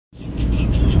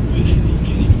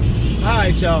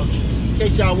y'all, in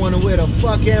case y'all wonder where the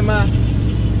fuck am I.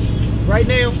 Right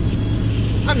now,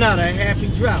 I'm not a happy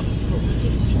driver.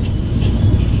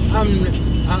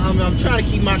 I'm trying to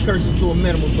keep my cursing to a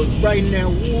minimum, but right now,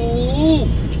 woo,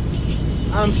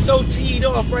 I'm so teed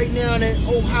off right now in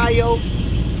Ohio.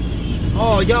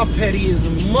 Oh, y'all petty as a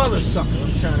mother sucker.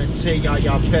 I'm trying to tell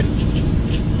y'all petty.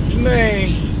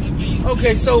 Man,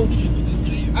 okay, so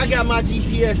I got my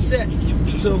GPS set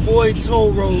to avoid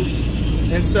toll roads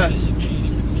and such.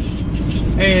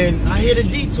 And I hit a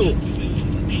detour.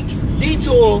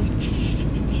 Detour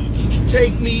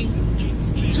take me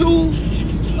to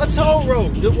a toll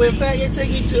road. In fact, it take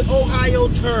me to Ohio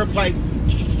Turnpike.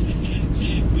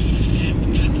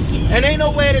 And ain't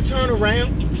nowhere to turn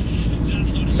around.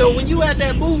 So when you at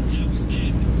that booth,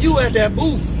 you at that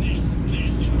booth.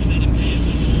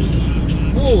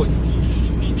 Boy.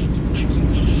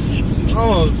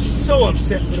 Oh, so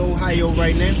upset with Ohio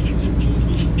right now.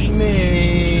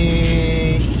 Man.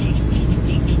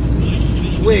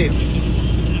 Well,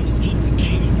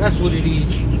 that's what it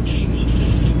is.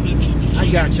 I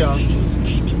got y'all.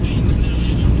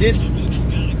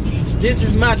 This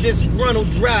is my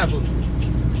disgruntled driver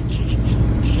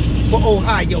for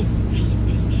Ohio.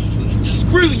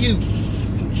 Screw you.